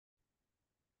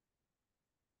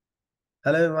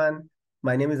Hello everyone,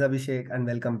 my name is Abhishek and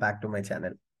welcome back to my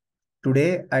channel.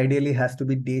 Today ideally has to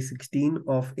be day 16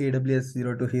 of AWS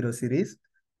Zero to Hero series,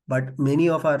 but many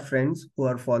of our friends who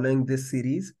are following this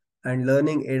series and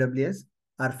learning AWS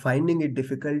are finding it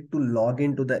difficult to log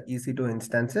into the EC2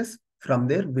 instances from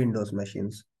their Windows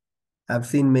machines. I've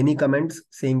seen many comments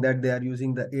saying that they are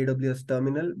using the AWS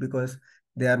terminal because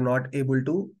they are not able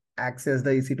to access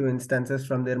the EC2 instances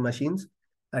from their machines.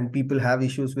 And people have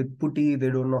issues with PuTTY. They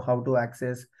don't know how to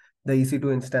access the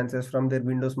EC2 instances from their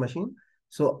Windows machine.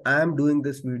 So I'm doing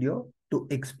this video to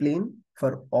explain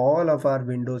for all of our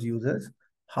Windows users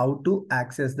how to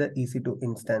access the EC2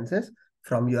 instances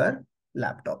from your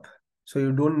laptop. So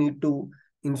you don't need to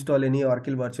install any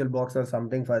Oracle VirtualBox or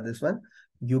something for this one.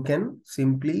 You can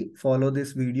simply follow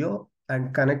this video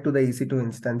and connect to the EC2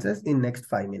 instances in next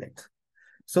 5 minutes.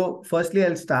 So firstly,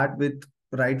 I'll start with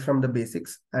right from the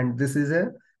basics. And this is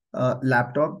a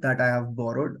laptop that I have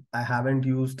borrowed. I haven't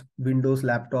used Windows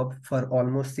laptop for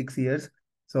almost 6 years.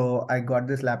 So I got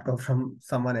this laptop from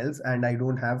someone else and I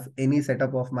don't have any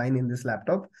setup of mine in this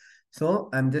laptop. So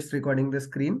I'm just recording the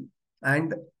screen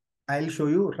and I'll show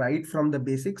you right from the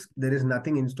basics. There is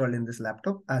nothing installed in this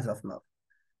laptop as of now.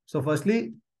 So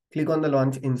firstly, click on the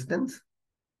launch instance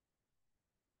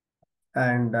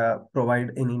and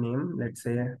provide any name. Let's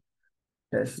say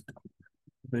test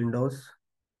Windows.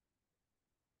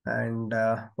 And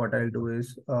what I'll do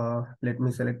is let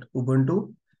me select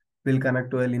Ubuntu. We'll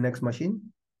connect to a Linux machine.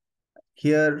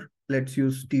 Here, let's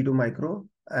use T2 micro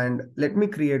and let me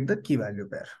create the key value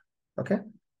pair. Okay.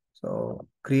 So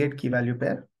create key value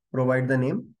pair, provide the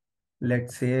name.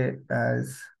 Let's say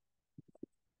as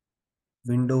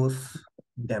Windows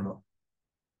demo,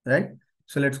 right?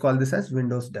 So let's call this as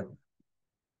Windows demo.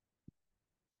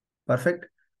 Perfect.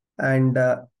 And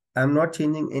I'm not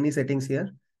changing any settings here.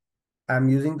 I'm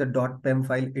using the .pem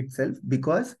file itself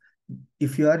because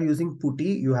if you are using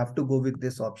PuTTY, you have to go with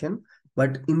this option.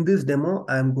 But in this demo,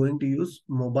 I'm going to use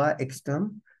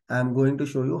Mobaxterm. I'm going to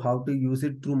show you how to use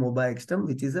it through Mobaxterm,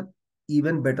 which is a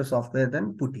even better software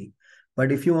than PuTTY.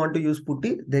 But if you want to use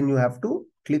PuTTY, then you have to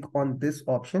click on this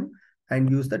option and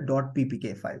use the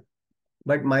 .ppk file.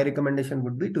 But my recommendation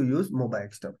would be to use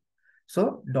Mobaxterm.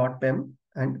 So .pem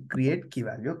and create key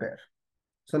value pair.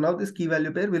 So now this key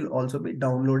value pair will also be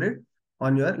downloaded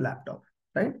on your laptop,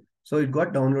 right? So it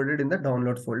got downloaded in the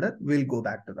downloads folder. We'll go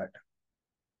back to that.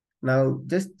 Now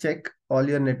just check all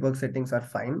your network settings are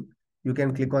fine. You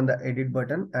can click on the edit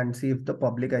button and see if the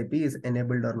public IP is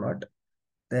enabled or not.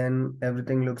 Then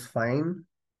everything looks fine.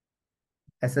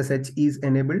 SSH is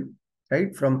enabled,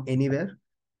 right? From anywhere.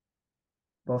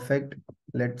 Perfect.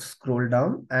 Let's scroll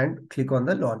down and click on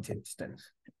the launch instance.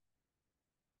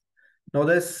 Now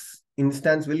this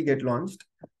instance will get launched.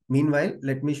 Meanwhile,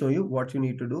 let me show you what you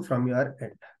need to do from your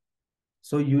end.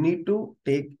 So you need to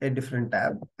take a different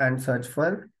tab and search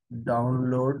for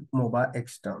download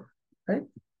Mobaxterm, right?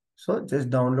 So just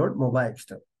download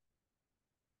Mobaxterm.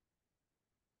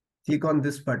 Click on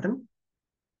this button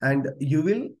and you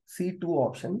will see two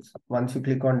options. Once you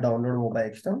click on download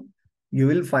Mobaxterm, you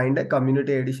will find a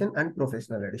community edition and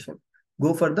professional edition.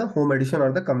 Go for the home edition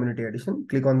or the community edition.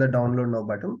 Click on the download now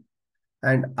button.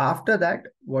 And after that,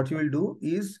 what you will do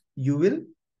is you will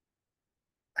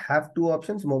have two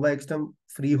options, Mobaxterm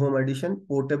free home edition,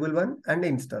 portable one and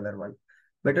installer one.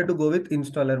 Better to go with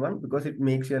installer one because it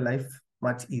makes your life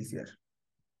much easier.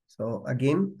 So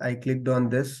again, I clicked on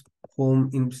this home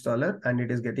installer and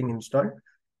it is getting installed.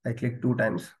 I clicked 2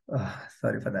 times.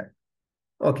 Sorry for that.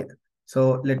 Okay.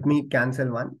 So let me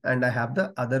cancel one and I have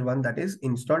the other one that is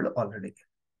installed already.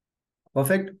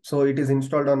 Perfect. So it is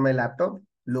installed on my laptop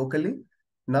locally.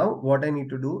 Now what I need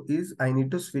to do is I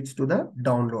need to switch to the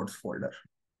downloads folder.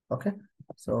 Okay.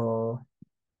 So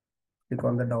click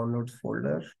on the downloads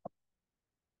folder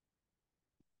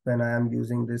when I am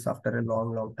using this after a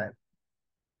long time.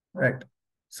 Right.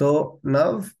 So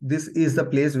now this is the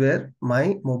place where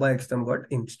my Mobaxterm got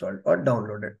installed or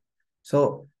downloaded.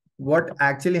 So what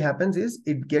actually happens is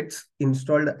it gets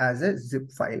installed as a zip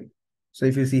file. So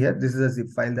if you see here, this is a zip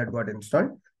file that got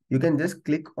installed. You can just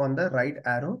click on the right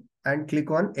arrow and click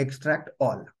on extract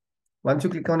all. Once you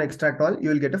click on extract all, you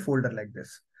will get a folder like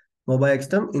this.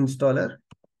 Mobaxterm installer,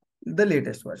 the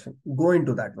latest version. Go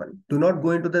into that one. Do not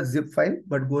go into the zip file,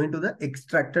 but go into the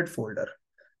extracted folder.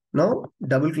 Now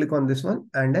double click on this one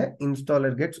and an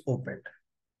installer gets opened.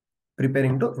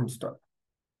 Preparing to install.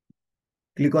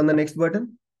 Click on the next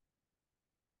button.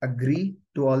 Agree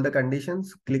to all the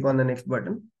conditions. Click on the next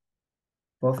button.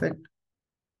 Perfect.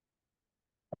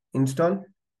 Install.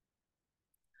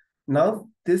 Now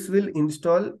this will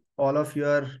install all of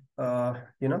your,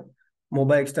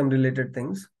 Mobaxterm related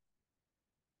things.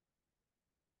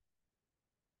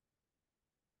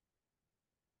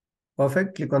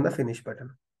 Perfect. Click on the finish button.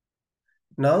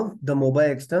 Now the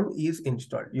Mobaxterm is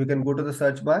installed. You can go to the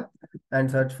search bar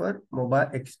and search for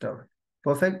Mobaxterm.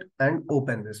 Perfect. And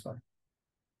open this one.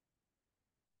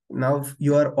 Now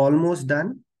you are almost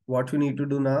done. What you need to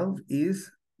do now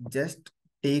is just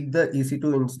take the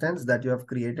EC2 instance that you have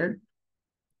created.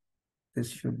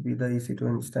 This should be the EC2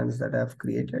 instance that I have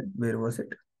created. Where was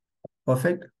it?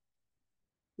 Perfect.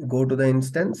 Go to the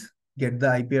instance, get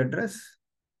the IP address.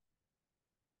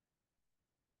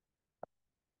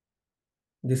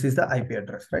 This is the IP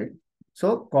address, right?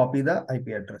 So copy the IP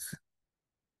address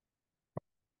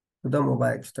to the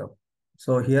Mobaxterm.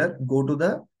 So here, go to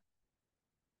the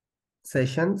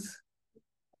sessions,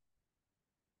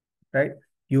 right?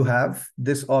 You have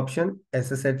this option,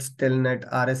 SSH, Telnet,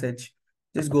 RSH.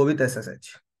 Just go with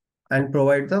SSH and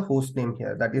provide the host name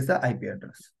here. That is the IP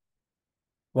address.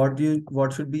 What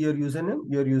should be your username?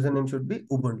 Your username should be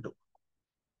Ubuntu.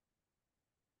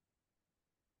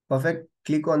 Perfect.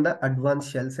 Click on the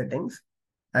advanced shell settings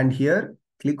and here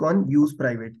click on use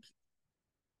private key.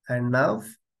 And now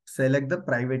select the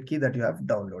private key that you have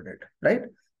downloaded, right?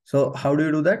 So how do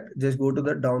you do that? Just go to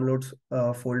the downloads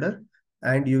folder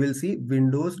and you will see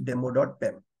windows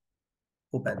demo.pem.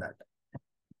 Open that.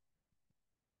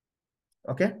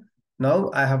 Okay. Now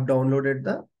I have downloaded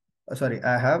the,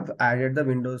 I have added the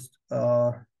windows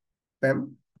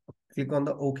pem. Click on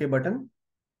the OK button.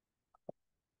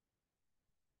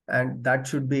 And that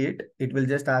should be it. It will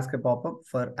just ask a pop-up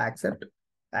for accept.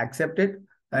 Accept it.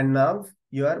 And now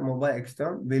your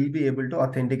Mobaxterm will be able to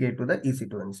authenticate to the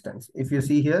EC2 instance. If you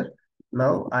see here,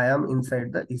 now I am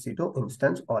inside the EC2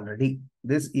 instance already.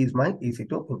 This is my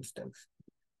EC2 instance.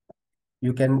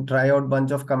 You can try out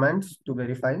bunch of commands to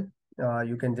verify.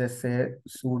 You can just say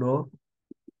sudo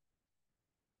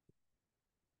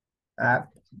app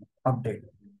update.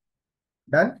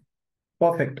 Done?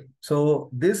 Perfect. So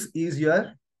this is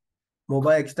your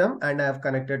Mobaxterm and I have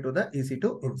connected to the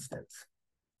EC2 instance.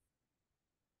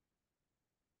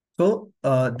 So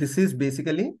this is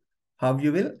basically how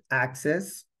you will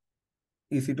access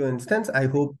EC2 instance. I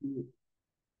hope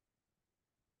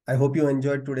you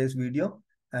enjoyed today's video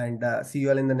and see you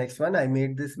all in the next one. I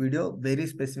made this video very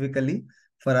specifically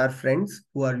for our friends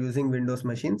who are using Windows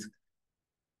machines.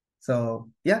 So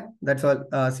yeah, that's all.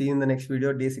 See you in the next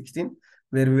video, day 16,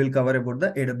 where we will cover about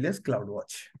the AWS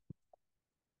CloudWatch.